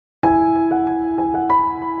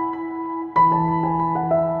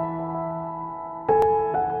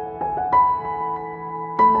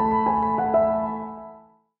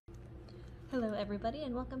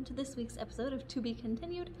welcome to this week's episode of To Be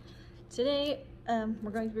Continued. Today,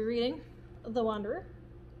 we're going to be reading The Wanderer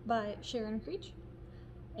by Sharon Creech,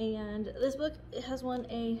 and this book has won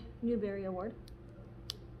a Newbery Award.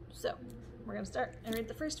 So, we're going to start and read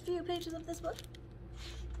the first few pages of this book.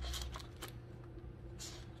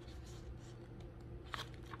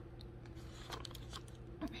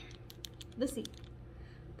 The sea.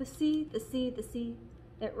 The sea, the sea, the sea.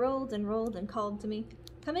 It rolled and rolled and called to me.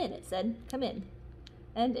 Come in, it said, come in.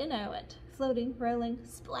 And in I went, floating, rolling,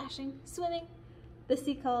 splashing, swimming. The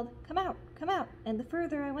sea called, come out, and the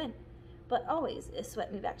further I went, but always it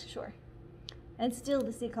swept me back to shore. And still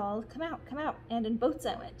the sea called, come out, and in boats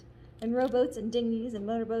I went, in rowboats and dinghies and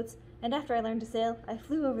motorboats, and after I learned to sail, I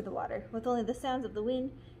flew over the water, with only the sounds of the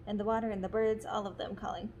wind and the water and the birds, all of them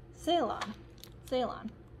calling, sail on, sail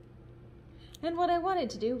on. And what I wanted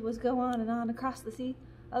to do was go on and on across the sea,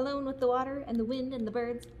 alone with the water and the wind and the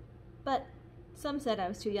birds. But some said I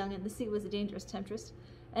was too young and the sea was a dangerous temptress,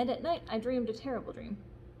 and at night I dreamed a terrible dream.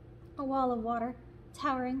 A wall of water,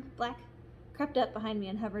 towering, black, crept up behind me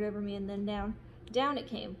and hovered over me, and then down. Down it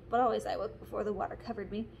came, but always I woke before the water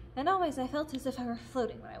covered me, and always I felt as if I were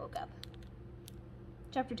floating when I woke up.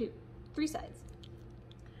 Chapter 2. 3 Sides.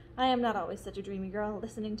 I am not always such a dreamy girl,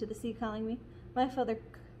 listening to the sea calling me. My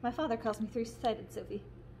father calls me three-sided Sophie.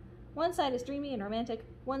 One side is dreamy and romantic,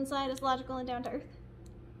 one side is logical and down-to-earth,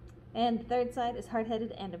 and the third side is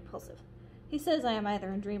hard-headed and impulsive. He says I am either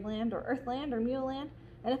in dreamland or earthland or muleland,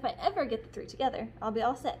 and if I ever get the three together, I'll be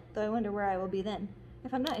all set, though I wonder where I will be then.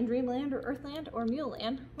 If I'm not in dreamland or earthland or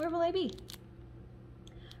muleland, where will I be?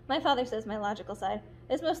 My father says my logical side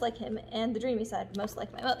is most like him, and the dreamy side most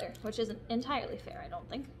like my mother, which isn't entirely fair, I don't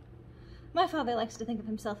think. My father likes to think of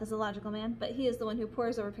himself as a logical man, but he is the one who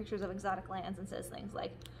pores over pictures of exotic lands and says things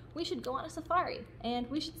like, we should go on a safari, and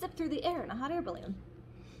we should zip through the air in a hot air balloon.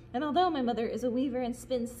 And although my mother is a weaver and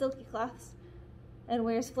spins silky cloths and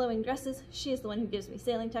wears flowing dresses, she is the one who gives me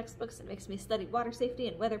sailing textbooks and makes me study water safety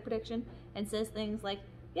and weather prediction and says things like,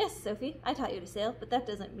 yes, Sophie, I taught you to sail, but that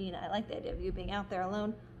doesn't mean I like the idea of you being out there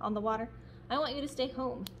alone on the water. I want you to stay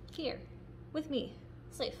home, here, with me,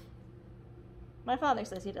 safe. My father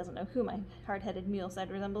says he doesn't know who my hard-headed mule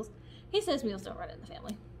side resembles. He says mules don't run in the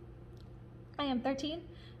family. I am 13,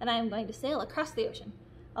 and I am going to sail across the ocean.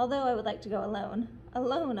 Although I would like to go alone,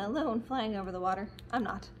 flying over the water, I'm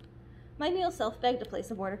not. My mule self begged to place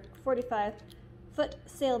aboard a 45-foot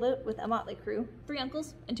sailboat with a motley crew, 3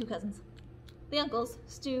 uncles and 2 cousins. The uncles,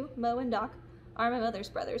 Stu, Mo, and Doc, are my mother's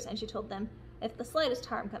brothers, and she told them, if the slightest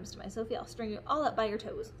harm comes to my Sophie, I'll string you all up by your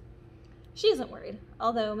toes. She isn't worried,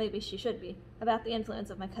 although maybe she should be, about the influence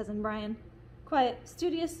of my cousin Brian. Quiet,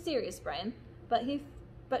 studious, serious Brian, but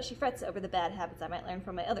she frets over the bad habits I might learn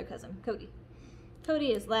from my other cousin, Cody.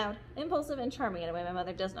 Cody is loud, impulsive, and charming in a way my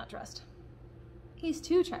mother does not trust. He's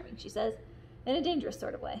too charming, she says, in a dangerous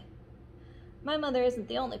sort of way. My mother isn't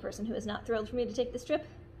the only person who is not thrilled for me to take this trip.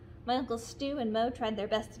 My uncles Stu and Mo tried their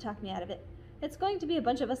best to talk me out of it. It's going to be a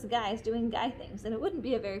bunch of us guys doing guy things, and it wouldn't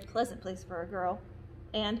be a very pleasant place for a girl.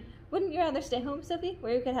 And wouldn't you rather stay home, Sophie,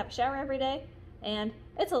 where you could have a shower every day? And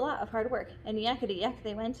it's a lot of hard work, and yakety-yak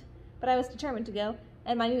they went. But I was determined to go,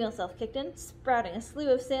 and my mule self kicked in, sprouting a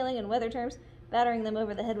slew of sailing and weather terms, battering them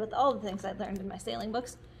over the head with all the things I'd learned in my sailing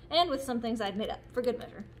books, and with some things I'd made up, for good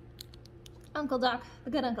measure. Uncle Doc, the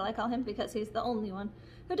good uncle I call him because he's the only one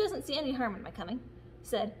who doesn't see any harm in my coming,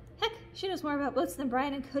 said, heck, she knows more about boats than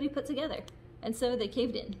Brian and Cody put together, and so they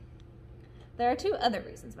caved in. There are 2 other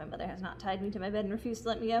reasons my mother has not tied me to my bed and refused to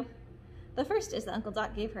let me go. The first is that Uncle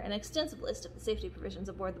Doc gave her an extensive list of the safety provisions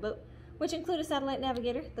aboard the boat, which include a satellite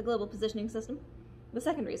navigator, the global positioning system. The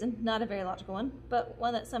second reason, not a very logical one, but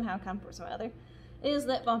one that somehow comforts my mother, is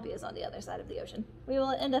that Bumpy is on the other side of the ocean. We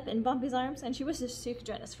will end up in Bumpy's arms, and she wishes she could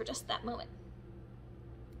join us for just that moment.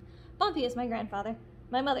 Bumpy is my grandfather,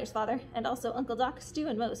 my mother's father, and also Uncle Doc, Stu,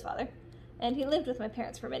 and Mo's father, and he lived with my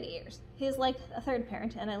parents for many years. He is like a third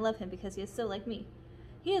parent, and I love him because he is so like me.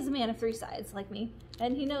 He is a man of 3 sides, like me,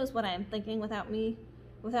 and he knows what I am thinking without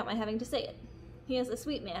my having to say it. He is a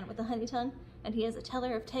sweet man with a honey tongue, and he is a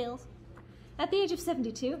teller of tales. At the age of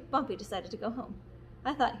 72, Bumpy decided to go home.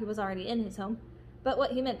 I thought he was already in his home, but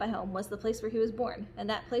what he meant by home was the place where he was born, and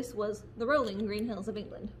that place was the rolling green hills of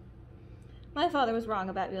England. My father was wrong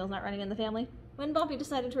about mules not running in the family. When Bumpy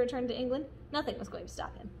decided to return to England, nothing was going to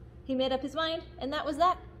stop him. He made up his mind, and that was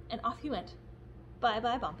that, and off he went.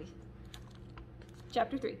 Bye-bye, Bumpy.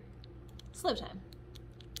 Chapter 3. Slow time.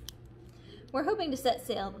 We're hoping to set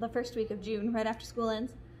sail the first week of June, right after school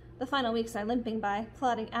ends. The final weeks are limping by,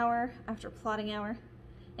 plodding hour after plodding hour.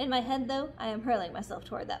 In my head, though, I am hurling myself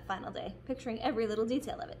toward that final day, picturing every little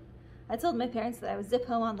detail of it. I told my parents that I would zip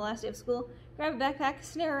home on the last day of school, grab a backpack,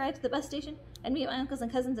 snare a ride to the bus station, and meet my uncles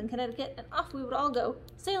and cousins in Connecticut, and off we would all go,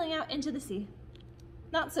 sailing out into the sea.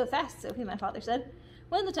 Not so fast, Sophie, my father said.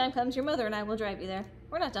 When the time comes, your mother and I will drive you there.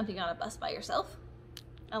 We're not jumping on a bus by yourself.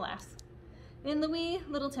 Alas. In the wee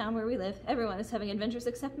little town where we live, everyone is having adventures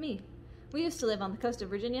except me. We used to live on the coast of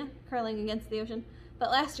Virginia, curling against the ocean,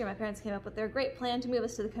 but last year my parents came up with their great plan to move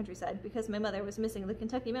us to the countryside because my mother was missing the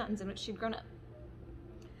Kentucky mountains in which she'd grown up.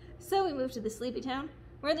 So we moved to this sleepy town,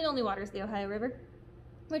 where the only water is the Ohio River,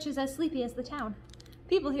 which is as sleepy as the town.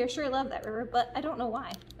 People here sure love that river, but I don't know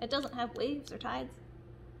why. It doesn't have waves or tides.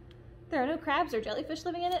 There are no crabs or jellyfish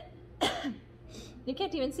living in it. You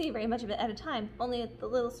can't even see very much of it at a time, only the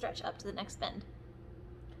little stretch up to the next bend.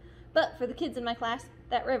 But for the kids in my class,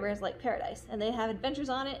 that river is like paradise, and they have adventures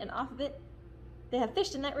on it and off of it. They have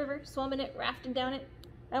fished in that river, swum in it, rafted down it.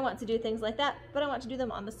 I want to do things like that, but I want to do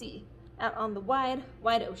them on the sea, out on the wide,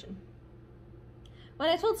 wide ocean. When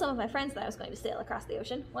I told some of my friends that I was going to sail across the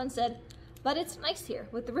ocean, one said, "But it's nice here,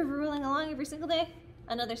 with the river rolling along every single day."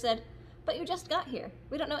 Another said, "But you just got here.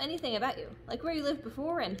 We don't know anything about you, like where you lived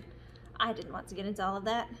before," and I didn't want to get into all of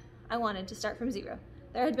that. I wanted to start from zero.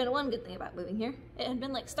 There had been one good thing about moving here. It had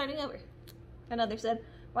been like starting over. Another said,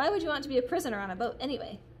 "Why would you want to be a prisoner on a boat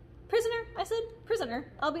anyway?" "Prisoner?" I said.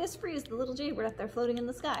 "Prisoner? I'll be as free as the little jaybird up there floating in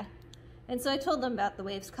the sky." And so I told them about the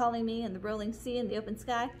waves calling me and the rolling sea and the open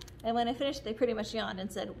sky, and when I finished they pretty much yawned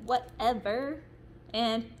and said, "Whatever,"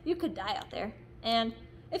 and "You could die out there," and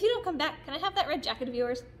 "If you don't come back, can I have that red jacket of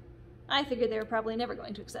yours?" I figured they were probably never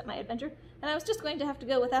going to accept my adventure, and I was just going to have to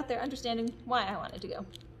go without their understanding why I wanted to go.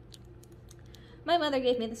 My mother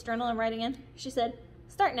gave me this journal I'm writing in. She said,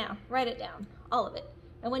 "Start now, write it down, all of it.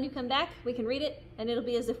 And when you come back, we can read it, and it'll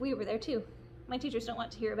be as if we were there too." My teachers don't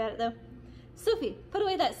want to hear about it, though. "Sophie, put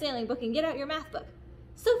away that sailing book and get out your math book."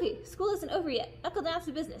 "Sophie, school isn't over yet. Knuckle down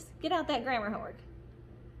to business. Get out that grammar homework."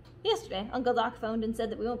 Yesterday, Uncle Doc phoned and said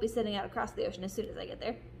that we won't be setting out across the ocean as soon as I get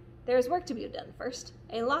there. There is work to be done first.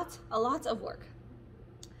 A lot of work.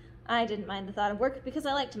 I didn't mind the thought of work because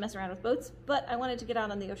I like to mess around with boats, but I wanted to get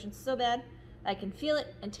out on the ocean so bad. I can feel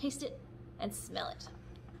it and taste it and smell it.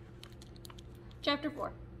 Chapter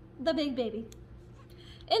 4. The Big Baby.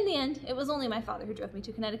 In the end, it was only my father who drove me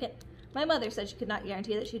to Connecticut. My mother said she could not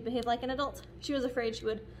guarantee that she'd behave like an adult. She was afraid she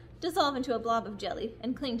would dissolve into a blob of jelly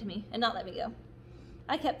and cling to me and not let me go.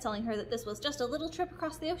 I kept telling her that this was just a little trip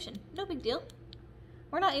across the ocean. No big deal.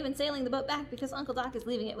 We're not even sailing the boat back because Uncle Doc is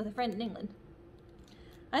leaving it with a friend in England.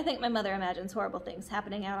 I think my mother imagines horrible things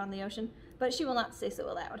happening out on the ocean, but she will not say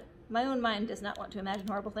so aloud. My own mind does not want to imagine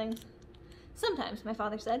horrible things. Sometimes, my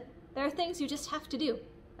father said, there are things you just have to do.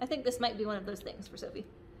 I think this might be one of those things for Sophie.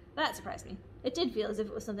 That surprised me. It did feel as if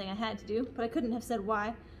it was something I had to do, but I couldn't have said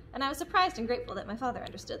why, and I was surprised and grateful that my father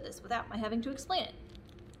understood this without my having to explain it.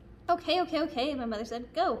 Okay, my mother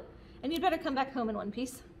said. Go, and you'd better come back home in one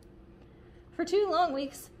piece. For 2 long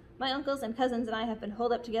weeks, my uncles and cousins and I have been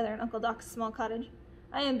holed up together in Uncle Doc's small cottage.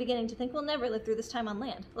 I am beginning to think we'll never live through this time on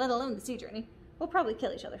land, let alone the sea journey. We'll probably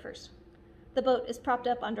kill each other first. The boat is propped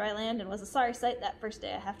up on dry land and was a sorry sight that first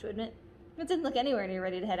day, I have to admit. It didn't look anywhere near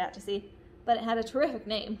ready to head out to sea, but it had a terrific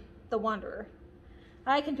name, the Wanderer.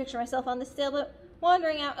 I can picture myself on this sailboat,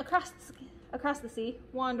 wandering out across the sea,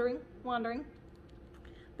 wandering.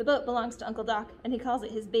 The boat belongs to Uncle Doc, and he calls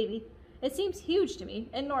it his baby. It seems huge to me,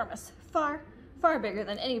 enormous, far, far bigger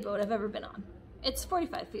than any boat I've ever been on. It's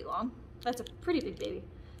 45 feet long. That's a pretty big baby.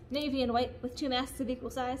 Navy and white, with 2 masts of equal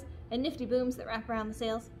size, and nifty booms that wrap around the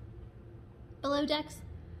sails. Below decks,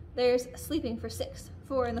 there's sleeping for 6,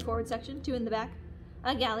 4 in the forward section, 2 in the back,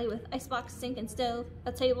 a galley with icebox, sink, and stove,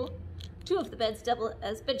 a table, 2 of the beds double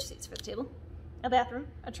as bench seats for the table, a bathroom,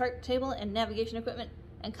 a chart table and navigation equipment,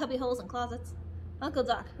 and cubby holes and closets. Uncle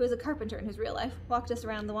Doc, who is a carpenter in his real life, walked us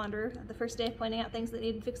around the Wanderer the first day, pointing out things that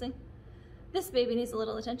needed fixing. "This baby needs a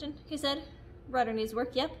little attention," he said. "Rudder needs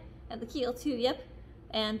work, yep, and the keel too, yep,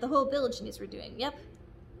 and the whole bilge needs redoing, yep,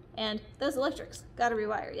 and those electrics, gotta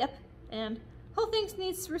rewire, yep, and whole thing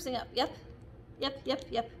needs sprucing up, yep.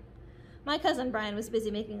 My cousin Brian was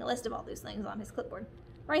busy making a list of all those things on his clipboard.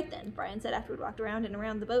 "Right then," Brian said after we'd walked around and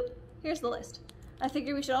around the boat, "here's the list. I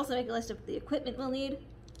figure we should also make a list of the equipment we'll need."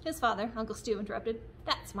 His father, Uncle Stu, interrupted.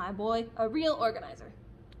 "That's my boy, a real organizer."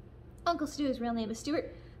 Uncle Stu's real name is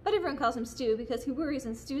Stuart, but everyone calls him Stu because he worries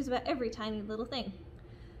and stews about every tiny little thing.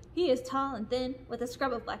 He is tall and thin, with a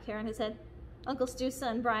scrub of black hair on his head. Uncle Stu's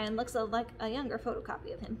son, Brian, looks like a younger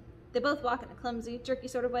photocopy of him. They both walk in a clumsy, jerky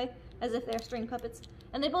sort of way, as if they're string puppets,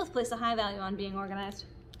 and they both place a high value on being organized.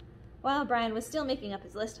 While Brian was still making up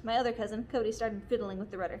his list, my other cousin, Cody, started fiddling with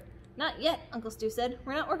the rudder. "Not yet," Uncle Stu said.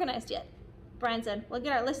 "We're not organized yet." Brian said, "We'll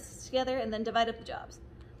get our lists together and then divide up the jobs."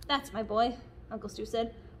 "That's my boy," Uncle Stu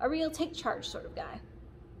said. A real take charge sort of guy.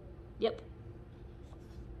 Yep.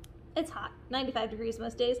 It's hot, 95 degrees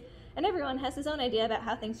most days, and everyone has his own idea about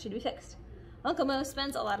how things should be fixed. Uncle Mo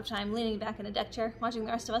spends a lot of time leaning back in a deck chair, watching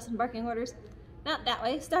the rest of us and barking orders. Not that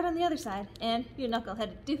way, start on the other side. And, you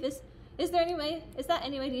knuckle-headed doofus, is that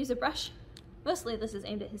any way to use a brush? Mostly this is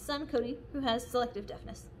aimed at his son, Cody, who has selective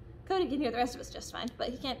deafness. Cody can hear the rest of us just fine, but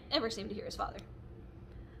he can't ever seem to hear his father.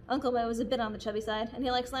 Uncle Mo is a bit on the chubby side, and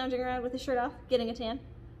he likes lounging around with his shirt off, getting a tan.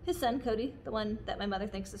 His son, Cody, the one that my mother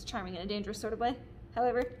thinks is charming in a dangerous sort of way,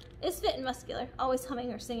 however, is fit and muscular, always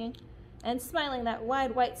humming or singing, and smiling that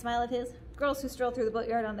wide white smile of his. Girls who stroll through the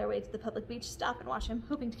boatyard on their way to the public beach stop and watch him,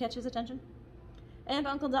 hoping to catch his attention. And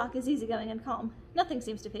Uncle Doc is easygoing and calm. Nothing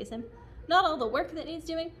seems to faze him. Not all the work that needs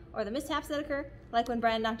doing, or the mishaps that occur, like when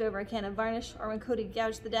Brian knocked over a can of varnish, or when Cody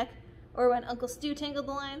gouged the deck, or when Uncle Stu tangled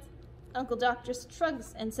the lines. Uncle Doc just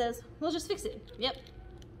shrugs and says, we'll just fix it. Yep.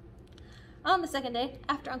 On the second day,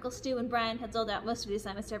 after Uncle Stu and Brian had sold out most of the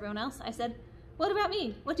assignments to everyone else, I said, what about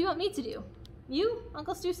me? What do you want me to do? You?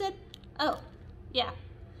 Uncle Stu said. Oh, yeah.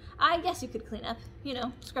 I guess you could clean up. You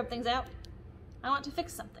know, scrub things out. I want to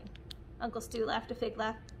fix something. Uncle Stu laughed a fake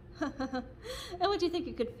laugh. And what do you think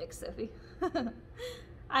you could fix, Sophie?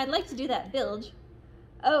 I'd like to do that bilge.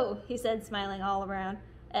 Oh, he said, smiling all around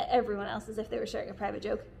at everyone else as if they were sharing a private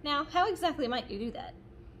joke. Now, how exactly might you do that?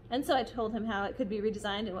 And so I told him how it could be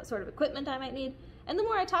redesigned and what sort of equipment I might need, and the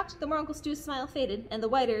more I talked, the more Uncle Stu's smile faded, and the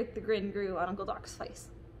wider the grin grew on Uncle Doc's face.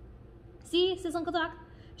 See, says Uncle Doc,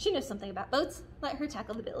 she knows something about boats. Let her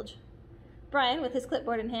tackle the bilge. Brian, with his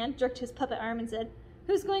clipboard in hand, jerked his puppet arm and said,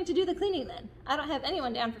 who's going to do the cleaning then? I don't have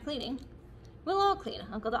anyone down for cleaning. We'll all clean,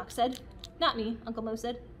 Uncle Doc said. Not me, Uncle Mo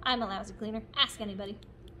said. I'm a lousy cleaner. Ask anybody.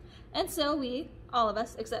 And so we, all of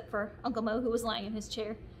us, except for Uncle Mo, who was lying in his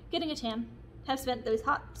chair, getting a tan, have spent those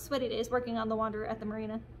hot, sweaty days working on the Wanderer at the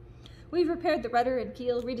marina. We've repaired the rudder and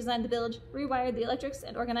keel, redesigned the bilge, rewired the electrics,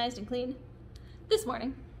 and organized and cleaned. This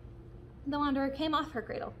morning, the Wanderer came off her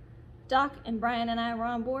cradle. Doc and Brian and I were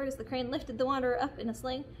on board as the crane lifted the Wanderer up in a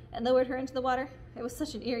sling and lowered her into the water. It was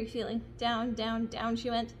such an eerie feeling. Down, down, down she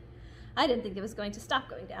went. I didn't think it was going to stop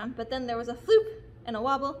going down, but then there was a floop and a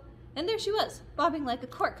wobble, and there she was, bobbing like a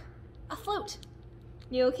cork. Afloat.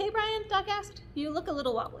 You okay, Brian? Doc asked. You look a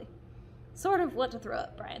little wobbly. Sort of want to throw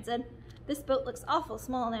up, Brian said. This boat looks awful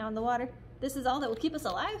small now in the water. This is all that will keep us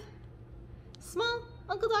alive? Small,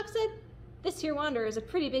 Uncle Doc said. This here Wanderer is a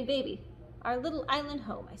pretty big baby. Our little island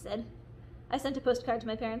home, I said. I sent a postcard to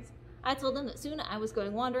my parents. I told them that soon I was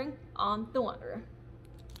going wandering on the Wanderer.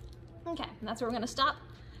 Okay, and that's where we're going to stop.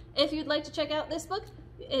 If you'd like to check out this book,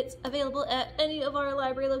 it's available at any of our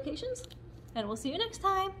library locations. And we'll see you next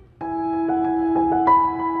time.